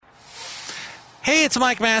Hey, it's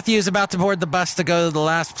Mike Matthews about to board the bus to go to the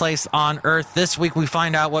last place on Earth. This week we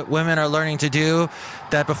find out what women are learning to do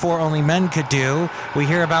that before only men could do. We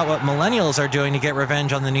hear about what millennials are doing to get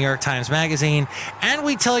revenge on the New York Times Magazine. And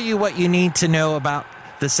we tell you what you need to know about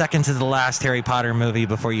the second to the last Harry Potter movie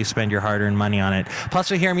before you spend your hard-earned money on it. Plus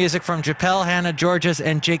we hear music from Gepel, Hannah, Georgas,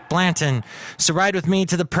 and Jake Blanton. So ride with me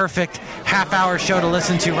to the perfect half-hour show to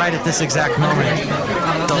listen to right at this exact moment.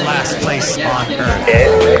 The last place on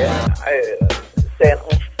Earth.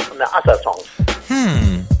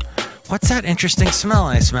 What's that interesting smell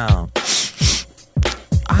I smell?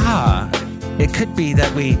 It could be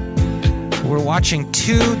that we're watching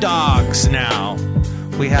two dogs now.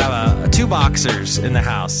 We have two boxers in the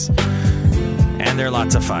house, and they're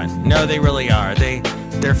lots of fun. No, they really are.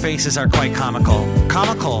 Their faces are quite comical.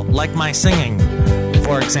 Comical, like my singing,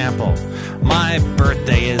 for example. My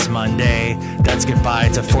birthday is Monday. That's goodbye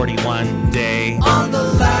to 41 day. On the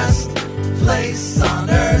last place on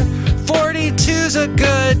Earth. 42's a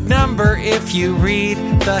good number if you read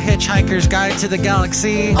The Hitchhiker's Guide to the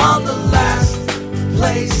Galaxy. On the last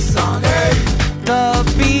place on Earth. The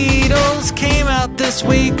Beatles came out this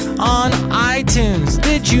week on iTunes.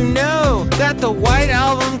 Did you know that the White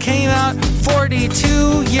Album came out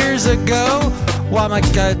 42 years ago? While my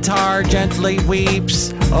guitar gently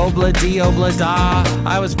weeps, obla-dee, obla-da,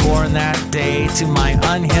 I was born that day to my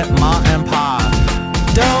unhip ma and pa.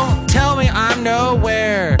 Don't tell me I'm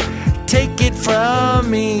nowhere, take it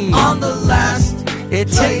from me. On the last it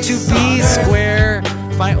take to be square,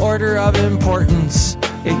 by order of importance.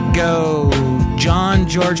 It go John,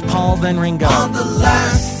 George, Paul, then Ringo. On the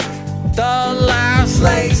last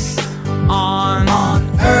place on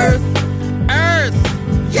Earth. Earth.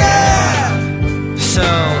 Yeah. So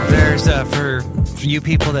there's for you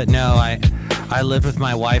people that know, I lived with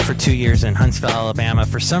my wife for 2 years in Huntsville, Alabama.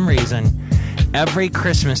 For some reason, every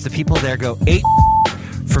Christmas the people there go 8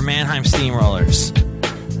 for Mannheim Steamrollers.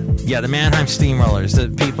 Yeah, the Mannheim Steamrollers, the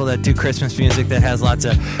people that do Christmas music that has lots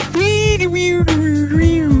of...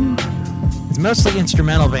 It's mostly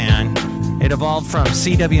instrumental band. It evolved from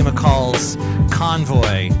C.W. McCall's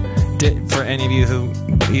Convoy, for any of you who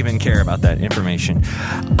even care about that information.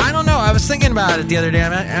 I don't know. I was thinking about it the other day.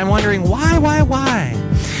 I'm wondering why?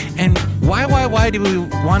 And why do we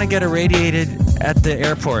want to get irradiated at the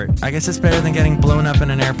airport? I guess it's better than getting blown up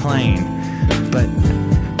in an airplane. But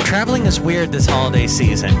traveling is weird this holiday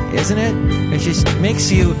season, isn't it? It just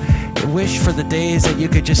makes you wish for the days that you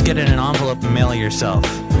could just get in an envelope and mail it yourself.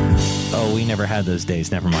 Oh, we never had those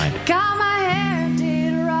days. Never mind. Got my hair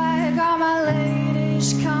did right, got my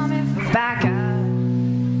ladies coming back out.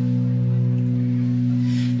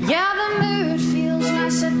 Yeah, the mood feels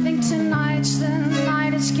nice. I think tonight's the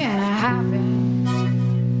night it's gonna happen.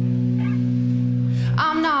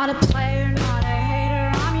 I'm not a player, not a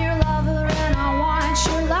hater. I'm your lover and I want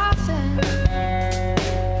your laughing.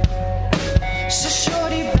 So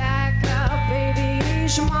shorty, back up, baby,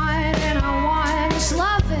 ease your mind, and I want this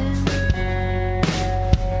loving.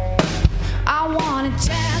 I wanna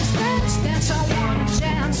dance, dance, dance. I wanna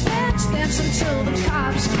dance, dance, dance until the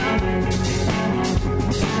cops come.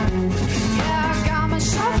 Yeah, I got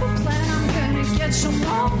myself a plan. I'm gonna get some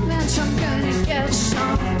romance. I'm gonna get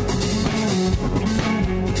some.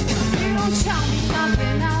 You don't tell me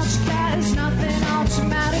nothing else, cause nothing else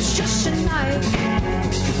matters, just tonight.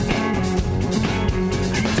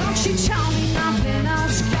 Don't you tell me nothing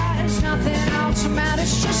else, cause nothing else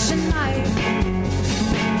matters, just tonight.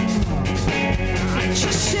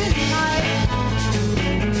 Just tonight.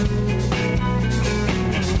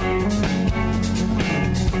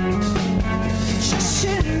 Just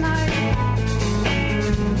tonight.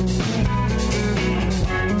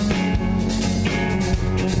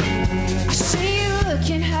 I see you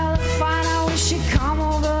looking hella fine. I wish you'd come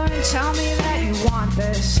over and tell me that you want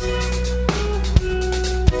this.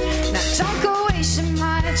 Now don't go wasting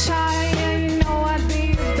my time. Yeah, you know I'd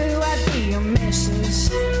be your boo, I'd be your missus.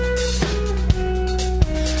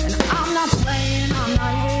 And I'm not playing, I'm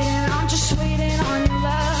not hating, I'm just waiting on your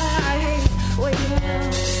love. I hate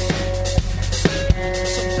waiting.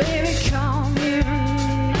 So baby, come here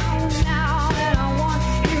now that I want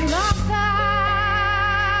you love that.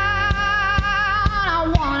 I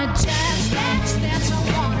wanna dance, dance, dance. I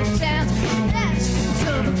wanna dance, dance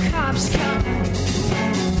until the cops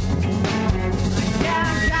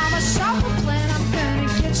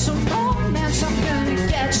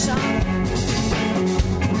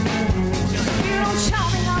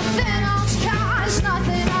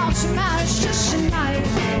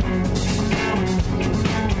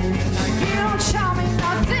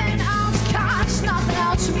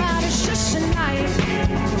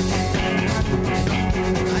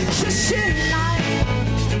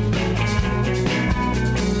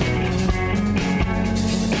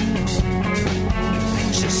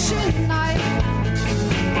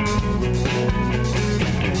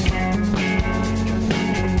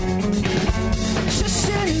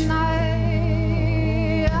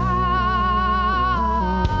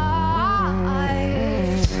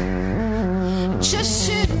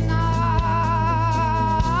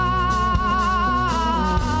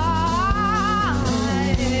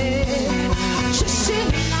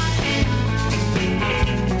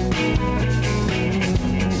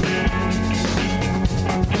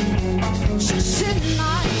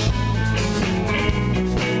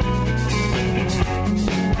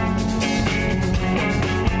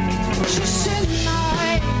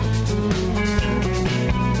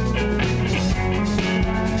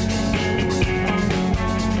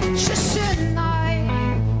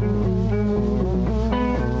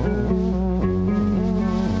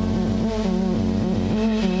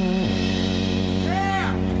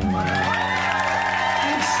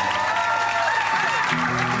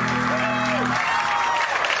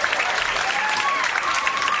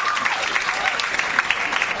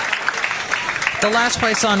The last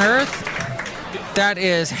place on earth, that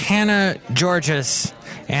is Hannah, Georgas.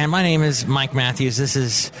 And my name is Mike Matthews. This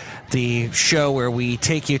is the show where we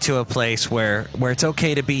take you to a place where it's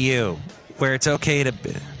okay to be you, where it's okay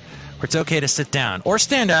to sit down or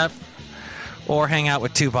stand up or hang out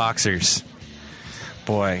with two boxers.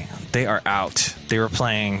 Boy, they are out. They were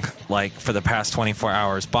playing like for the past 24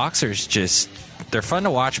 hours. Boxers they're fun to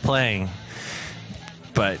watch playing,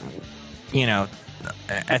 but you know,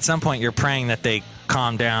 at some point you're praying that they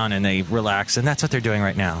calm down and they relax, and that's what they're doing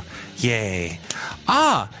right now. Yay.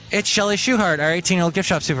 It's Shelley Schuhart, our 18-year-old gift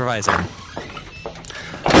shop supervisor.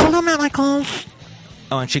 Hello, Matt Michaels.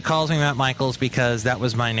 Oh, and she calls me Matt Michaels because that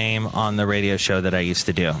was my name on the radio show that I used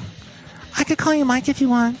to do. I could call you Mike if you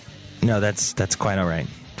want. No, that's quite all right.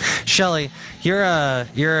 Shelley, you're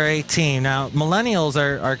 18. Now, millennials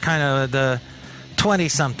are kind of the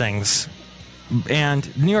 20-somethings.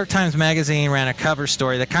 And New York Times Magazine ran a cover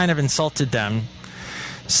story that kind of insulted them,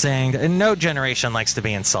 saying that no generation likes to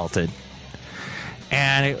be insulted.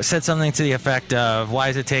 And it said something to the effect of, why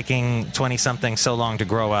is it taking 20-somethings so long to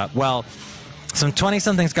grow up? Well, some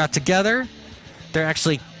 20-somethings got together. They're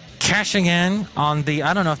actually cashing in on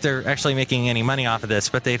I don't know if they're actually making any money off of this,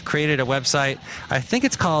 but they've created a website. I think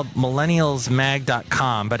it's called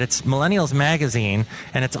millennialsmag.com, but it's Millennials Magazine,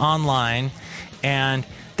 and it's online. And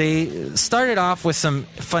they started off with some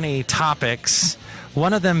funny topics,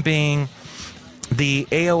 one of them being the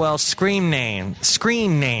AOL screen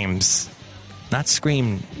names, not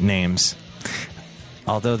Scream names.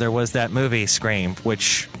 Although there was that movie, Scream,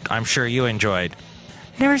 which I'm sure you enjoyed.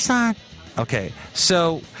 Never saw it. Okay,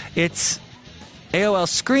 so it's AOL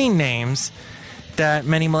screen names that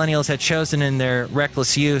many millennials had chosen in their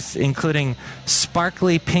reckless youth, including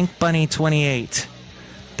Sparkly Pink Bunny 28.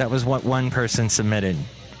 That was what one person submitted.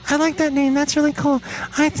 I like that name. That's really cool.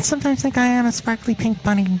 I sometimes think I am a sparkly pink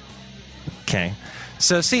bunny. Okay.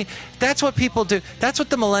 So, see, that's what people do. That's what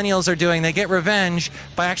the millennials are doing. They get revenge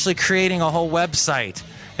by actually creating a whole website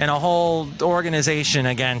and a whole organization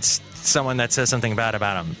against someone that says something bad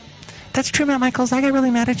about them. That's true, Matt Michaels. I got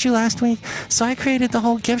really mad at you last week, so I created the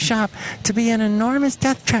whole gift shop to be an enormous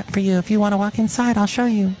death trap for you. If you want to walk inside, I'll show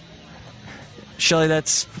you. Shelley,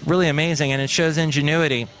 that's really amazing, and it shows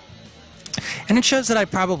ingenuity. And it shows that I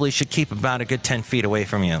probably should keep about a good 10 feet away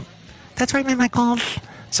from you. That's right, Matt Michaels.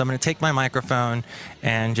 So I'm going to take my microphone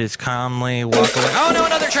and just calmly walk away. Oh, no,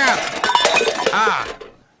 another trap!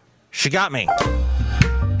 She got me.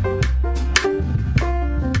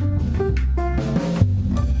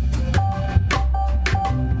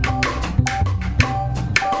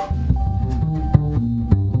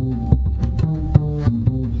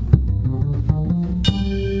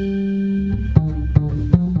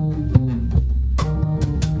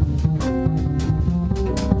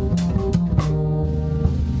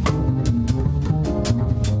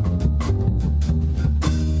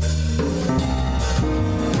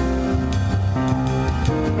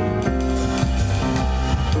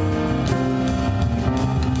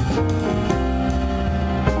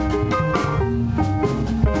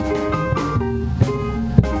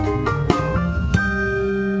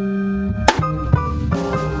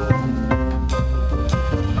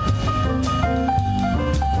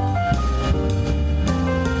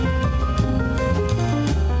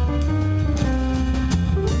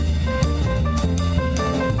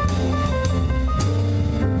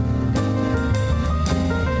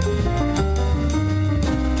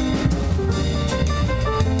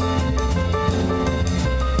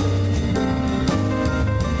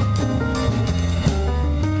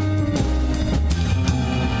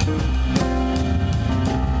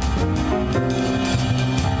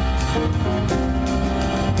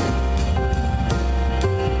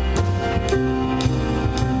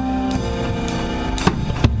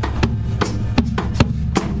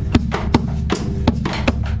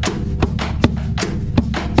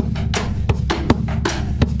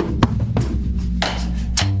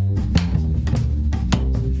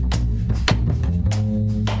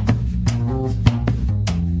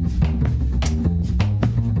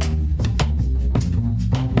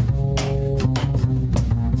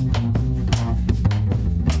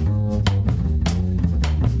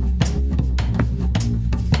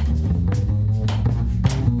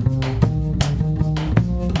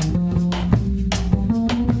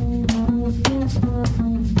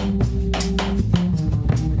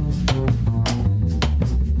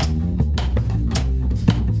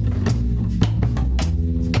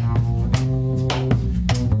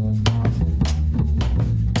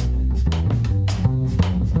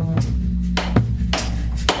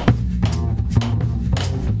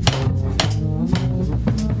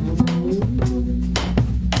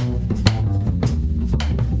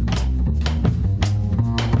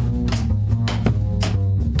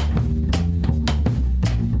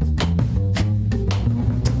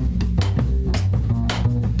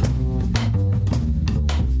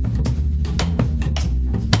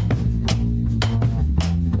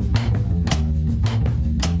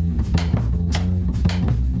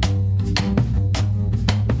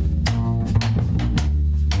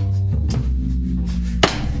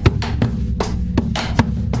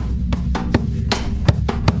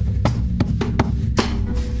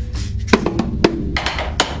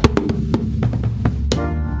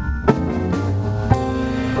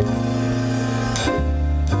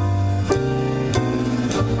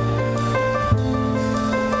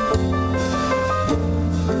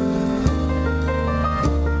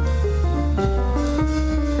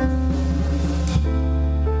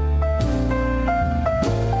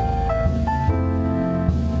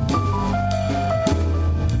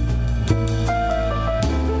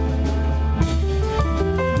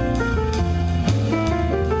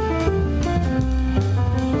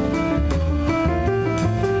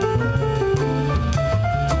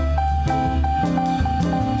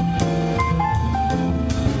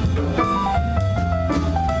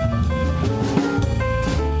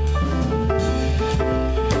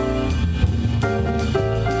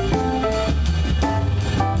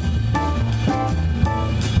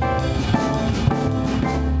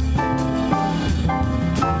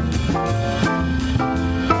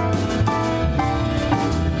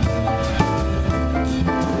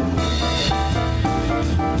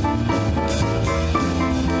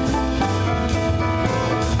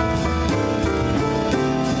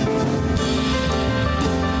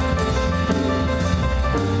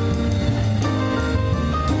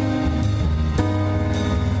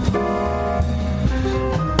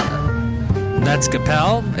 That's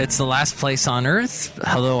Gepel. It's the last place on earth.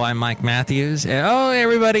 Hello, I'm Mike Matthews. Oh,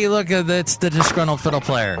 everybody, look, it's the disgruntled fiddle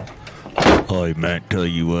player. Hey, Matt, tell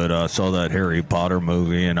you what, I saw that Harry Potter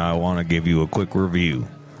movie, and I want to give you a quick review.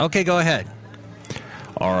 Okay, go ahead.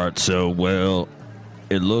 All right, so, well,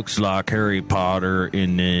 it looks like Harry Potter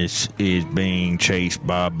in this is being chased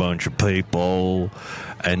by a bunch of people,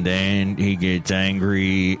 and then he gets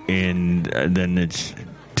angry, and then it's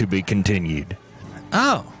to be continued.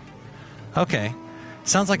 Oh, okay.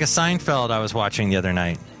 Sounds like a Seinfeld I was watching the other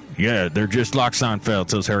night. Yeah, they're just like Seinfeld,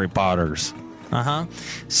 those Harry Potters. Uh-huh.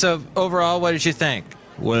 So, overall, what did you think?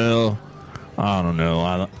 Well, I don't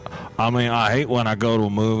know. I mean, I hate when I go to a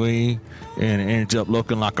movie and it ends up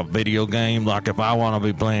looking like a video game. Like, if I want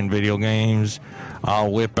to be playing video games,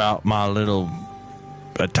 I'll whip out my little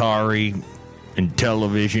Atari and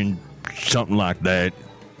television, something like that.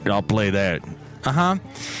 I'll play that. Uh-huh.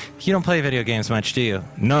 You don't play video games much, do you?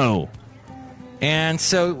 No. And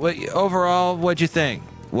so, overall, what'd you think?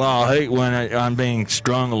 Well, I hate when I'm being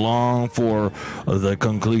strung along for the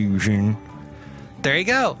conclusion. There you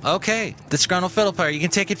go. Okay. The disgruntled fiddle player. You can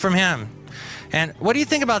take it from him. And what do you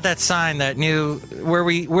think about that sign that where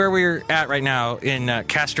we're at right now in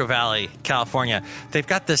Castro Valley, California? They've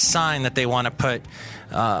got this sign that they want to put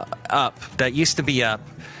up that used to be up,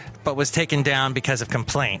 but was taken down because of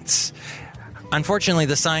complaints. Unfortunately,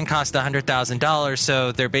 the sign cost $100,000,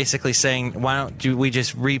 so they're basically saying, why don't we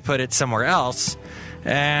just re-put it somewhere else,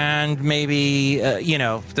 and maybe,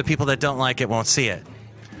 the people that don't like it won't see it.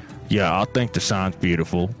 Yeah, I think the sign's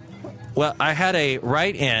beautiful. Well, I had a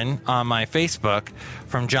write-in on my Facebook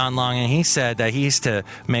from John Long, and he said that he used to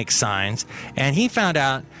make signs, and he found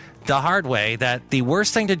out the hard way that the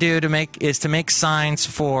worst thing to do is to make signs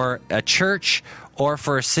for a church or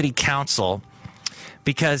for a city council,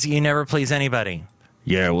 because you never please anybody.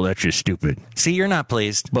 Yeah, well, that's just stupid. See, you're not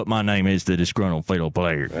pleased. But my name is the disgruntled fiddle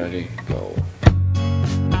player. Ready, go.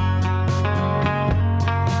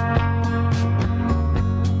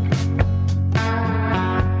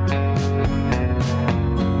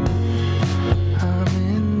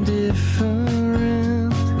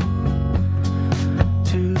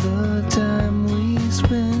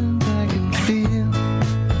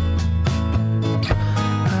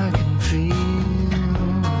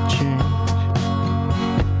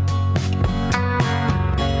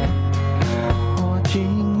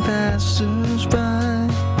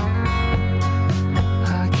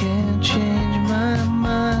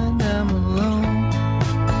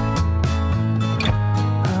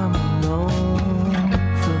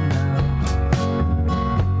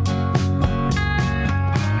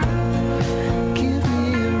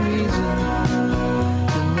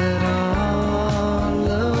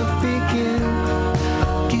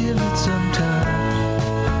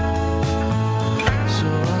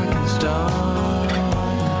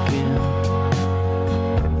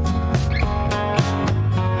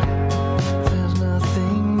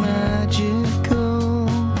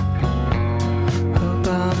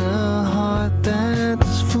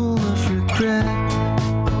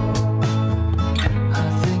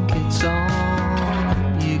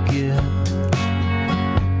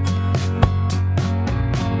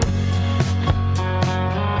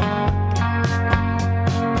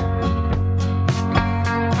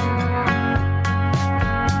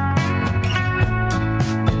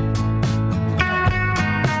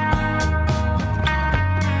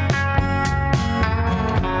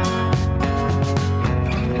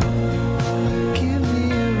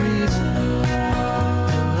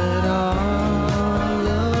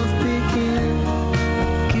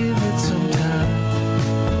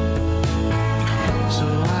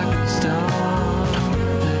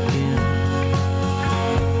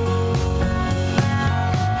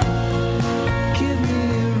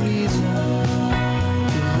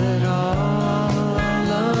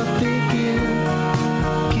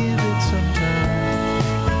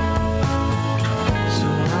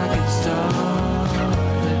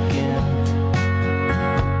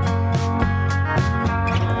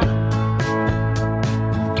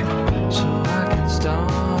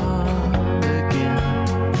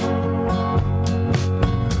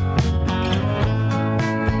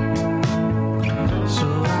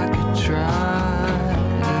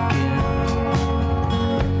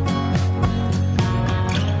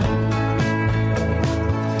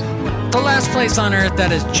 Place on earth,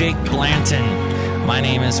 that is Jake Blanton. My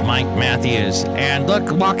name is Mike Matthews, and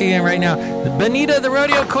look, walking in right now, Benita the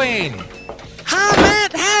rodeo queen. Hi,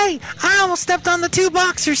 Matt. Hey, I almost stepped on the two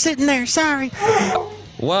boxers sitting there. Sorry.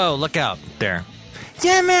 Whoa, look out there.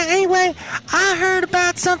 Yeah, man. Anyway, I heard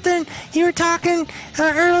about something you were talking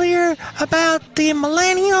earlier about the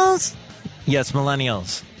Millennials. Yes,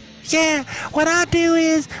 millennials. Yeah, what I do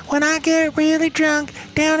is when I get really drunk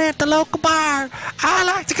down at the local bar, I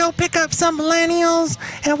like to go pick up some millennials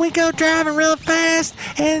and we go driving real fast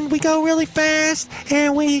and we go really fast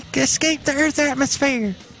and we escape the Earth's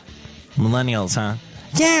atmosphere. Millennials, huh?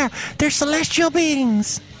 Yeah, they're celestial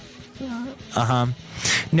beings. Uh-huh.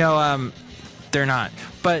 No, they're not.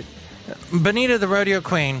 But Bonita the Rodeo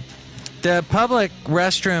Queen, the public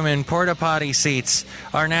restroom and porta potty seats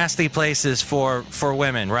are nasty places for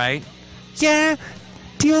women, right? Yeah,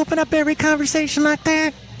 do you open up every conversation like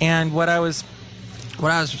that? And what I was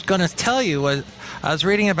going to tell you was I was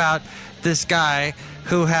reading about this guy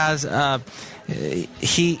who has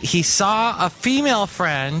he saw a female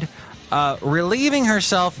friend relieving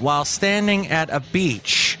herself while standing at a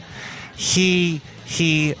beach. He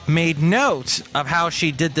made note of how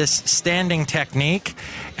she did this standing technique,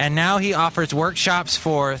 and now he offers workshops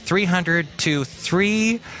for $300 to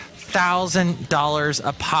 $3,000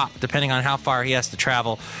 a pop, depending on how far he has to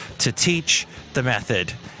travel to teach the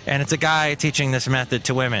method. And it's a guy teaching this method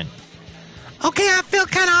to women. Okay, I feel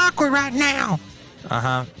kind of awkward right now.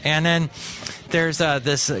 Uh-huh. And then there's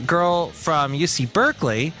this girl from UC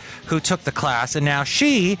Berkeley who took the class, and now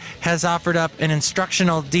she has offered up an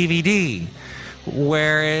instructional DVD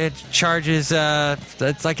where it charges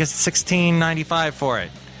it's like a $16.95 for it.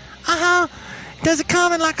 Uh-huh. Does it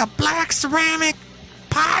come in like a black ceramic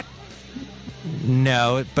pot?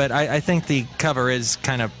 No, but I think the cover is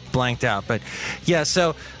kind of blanked out. But yeah,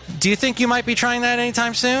 so do you think you might be trying that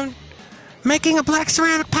anytime soon? Making a black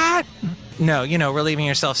ceramic pot? No, relieving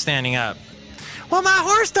yourself standing up. Well, my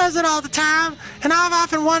horse does it all the time, and I've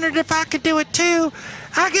often wondered if I could do it too.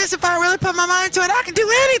 I guess if I really put my mind to it, I could do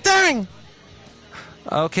anything.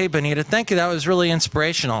 Okay, Bonita, thank you. That was really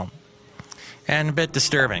inspirational and a bit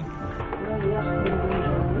disturbing.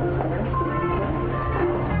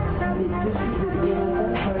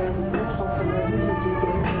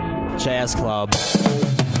 Jazz Club.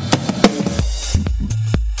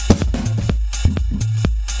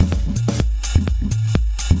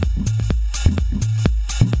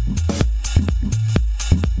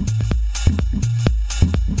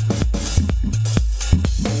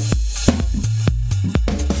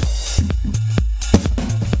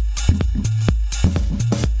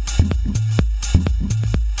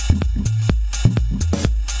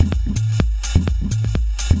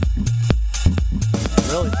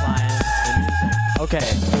 Really flying the music. Okay.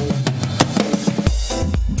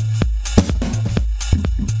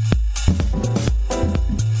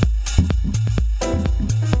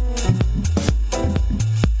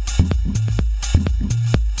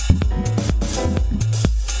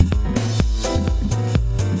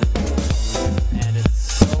 And it's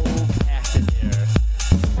so packed in here.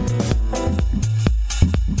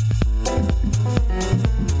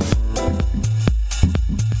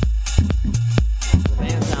 The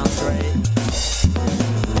band sounds great.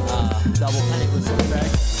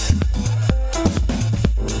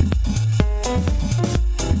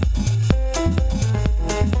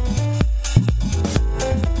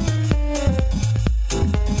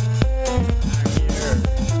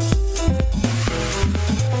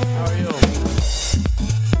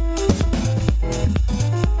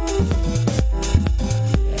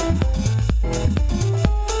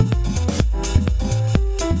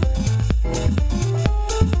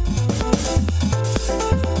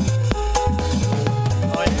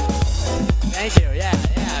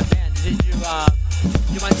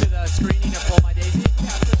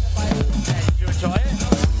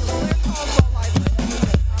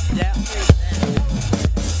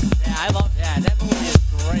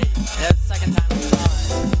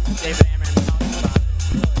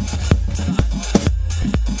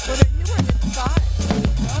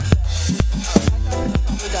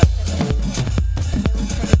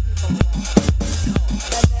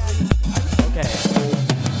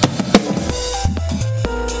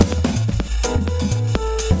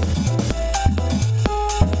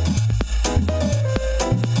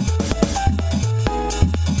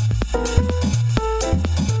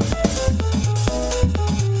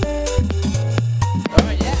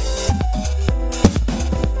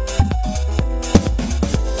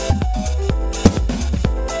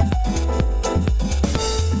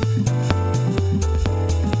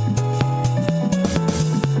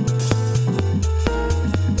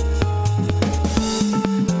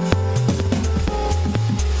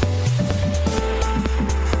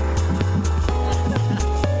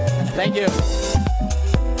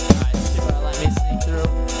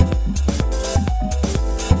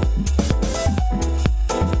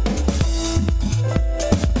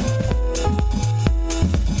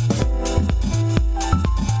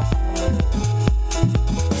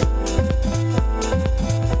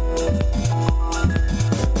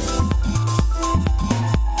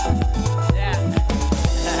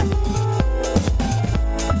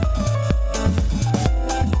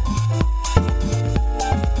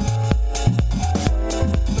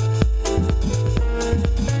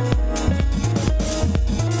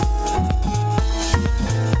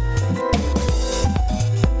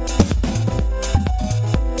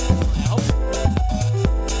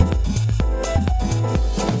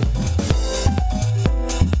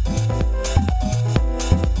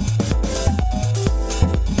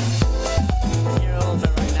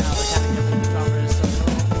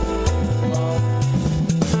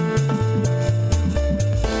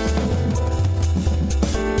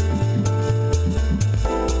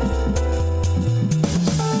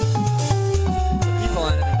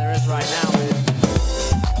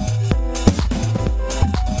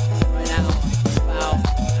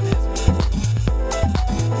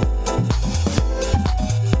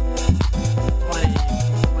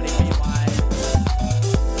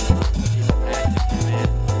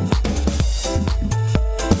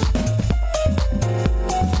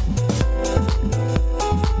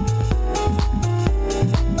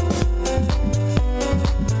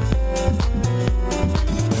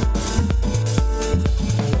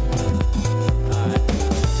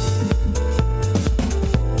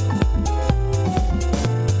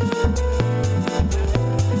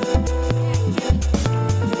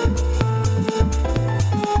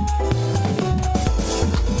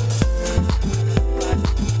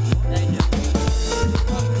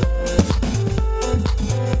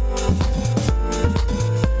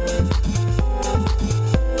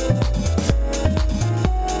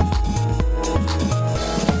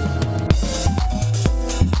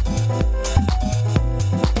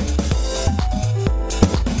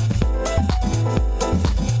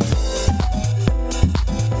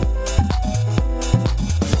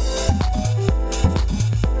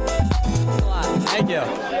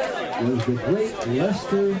 was the great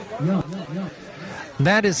Lester Young.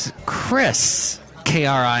 That is Kriss,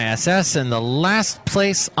 Kriss, and The Last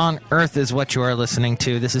Place on Earth is what you are listening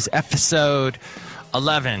to. This is episode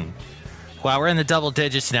 11. Wow, we're in the double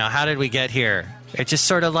digits now. How did we get here? It's just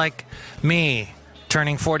sort of like me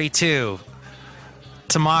turning 42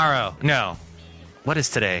 tomorrow. No. What is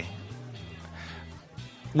today?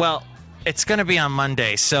 Well, it's going to be on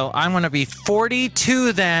Monday, so I'm going to be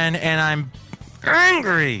 42 then, and I'm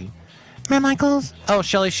angry. Matt Michaels? Oh,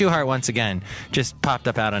 Shelley Shuhart once again. Just popped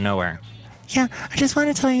up out of nowhere. Yeah, I just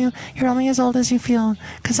want to tell you, you're only as old as you feel,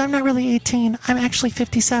 because I'm not really 18. I'm actually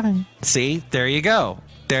 57. See? There you go.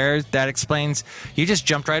 That explains. You just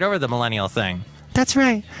jumped right over the millennial thing. That's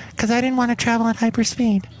right, because I didn't want to travel at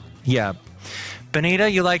hyperspeed. Yeah. Benita,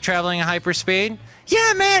 you like traveling at hyperspeed?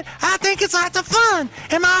 Yeah, man, I think it's lots of fun,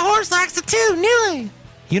 and my horse likes it too, Nilly.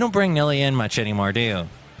 You don't bring Nilly in much anymore, do you?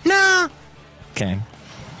 No. Okay.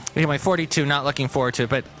 Anyway, 42, not looking forward to it,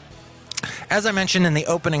 but as I mentioned in the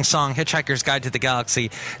opening song, Hitchhiker's Guide to the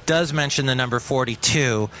Galaxy does mention the number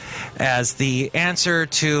 42 as the answer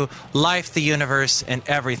to life, the universe, and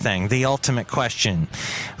everything, the ultimate question.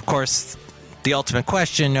 Of course, the ultimate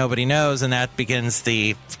question nobody knows, and that begins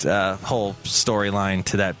the whole storyline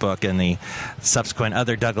to that book and the subsequent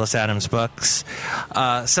other Douglas Adams books.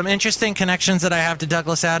 Some interesting connections that I have to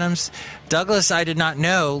Douglas Adams. Douglas, I did not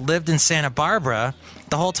know, lived in Santa Barbara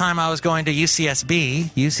the whole time I was going to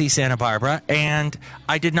UCSB, UC Santa Barbara, and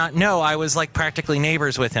I did not know I was like practically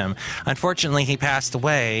neighbors with him. Unfortunately, he passed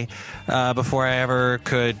away before I ever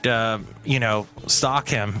could, stalk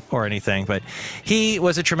him or anything. But he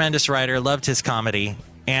was a tremendous writer, loved his comedy,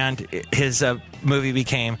 and his movie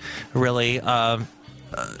became really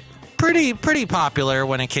pretty popular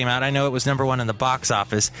when it came out. I know it was number one in the box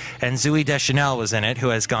office, and Zooey Deschanel was in it, who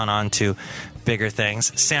has gone on to bigger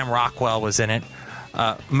things. Sam Rockwell was in it.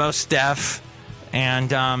 Mos Def, and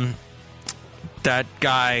that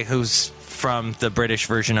guy who's from the British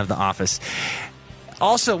version of The Office.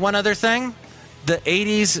 Also, one other thing, the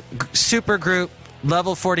 80s supergroup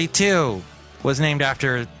Level 42 was named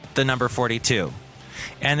after the number 42.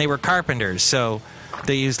 And they were carpenters, so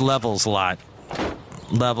they used levels a lot.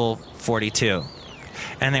 Level 42.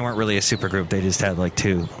 And they weren't really a supergroup, they just had like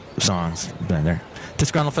 2 songs in there.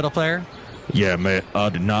 Disgruntled Fiddle Player? Yeah, man, I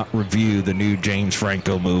did not review the new James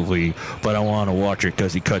Franco movie, but I want to watch it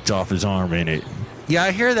because he cuts off his arm in it. Yeah,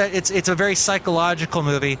 I hear that it's a very psychological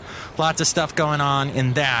movie. Lots of stuff going on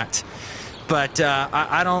in that. But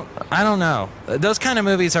I don't know. Those kind of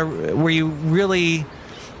movies are where it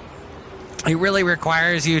really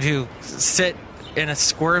requires you to sit in a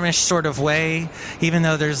squirmish sort of way, even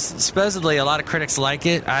though there's supposedly a lot of critics like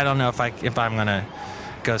it. I don't know if I'm going to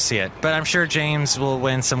go see it, but I'm sure James will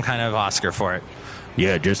win some kind of Oscar for it.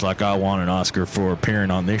 Yeah, just like I won an Oscar for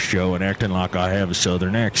appearing on this show and acting like I have a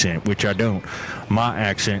southern accent, which I don't. My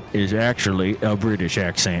accent is actually a British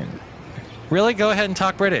accent. Really? Go ahead and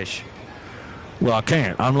talk British. Well, I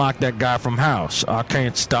can't. I'm like that guy from House. I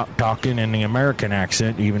can't stop talking in the American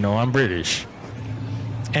accent even though I'm British.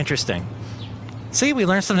 Interesting. See, we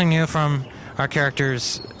learn something new from our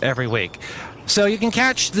characters every week. So you can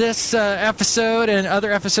catch this episode and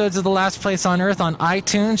other episodes of The Last Place on Earth on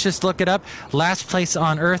iTunes. Just look it up, Last Place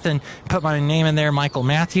on Earth, and put my name in there, Michael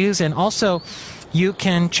Matthews. And also, you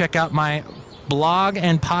can check out my blog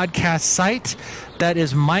and podcast site. That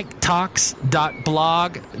is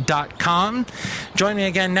miketalks.blog.com. Join me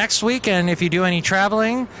again next week, and if you do any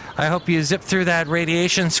traveling, I hope you zip through that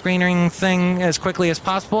radiation screening thing as quickly as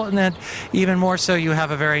possible, and that even more so you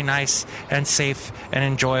have a very nice and safe and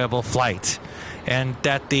enjoyable flight, and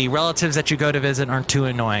that the relatives that you go to visit aren't too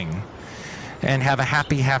annoying. And have a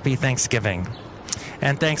happy Thanksgiving.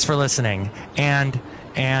 And thanks for listening. And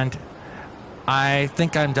I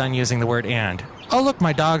think I'm done using the word and. Oh, look,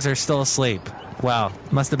 my dogs are still asleep. Wow,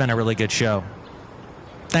 must have been a really good show.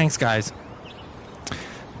 Thanks, guys.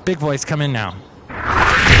 Big voice, come in now.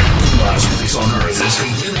 Last Place on Earth is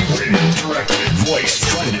completely written, directed, voiced,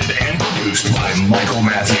 funded, and produced by Michael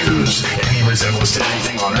Matthews. Any resemblance to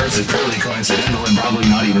anything on Earth is purely coincidental and probably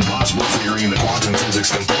not even possible, figuring the quantum physics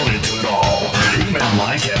component to it all. Email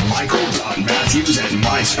Mike at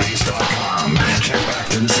michael.matthews@myspace.com. Check back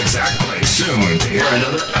to this exact place soon to hear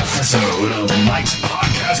another episode of Mike's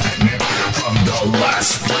Podcast Picnic from The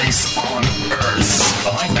Last Place on Earth.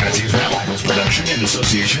 A Mike Matthews, Matt Michaels production in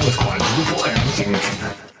association with Quadruple M Inc.